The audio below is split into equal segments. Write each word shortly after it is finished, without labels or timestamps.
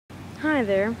Hi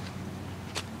there.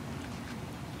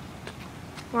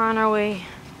 We're on our way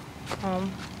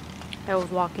home. I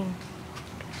was walking,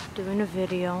 doing a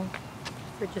video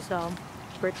for Giselle's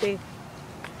birthday.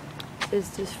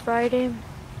 Is this Friday?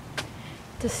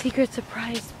 It's a secret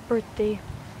surprise birthday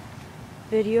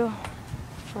video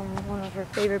from one of her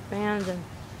favorite bands and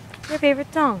her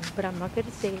favorite song, but I'm not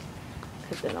gonna say it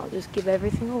because then I'll just give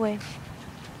everything away.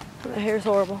 My hair's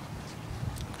horrible.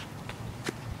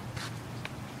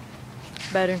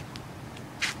 Better.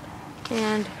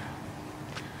 And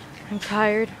I'm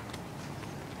tired.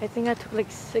 I think I took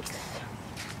like 6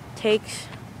 takes.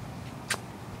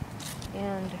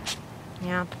 And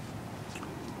yeah.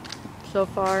 So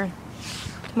far.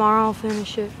 Tomorrow I'll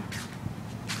finish it.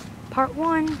 Part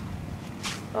 1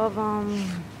 of I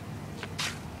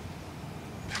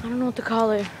don't know what to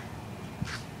call it.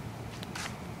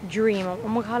 Dream. I'm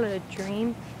gonna call it a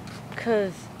dream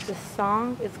because the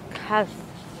song has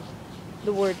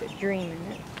the word dream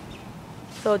in it.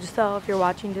 So Giselle, if you're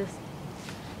watching this,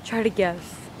 try to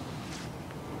guess.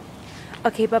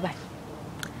 Okay, bye-bye.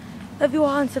 Love you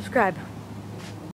all and subscribe.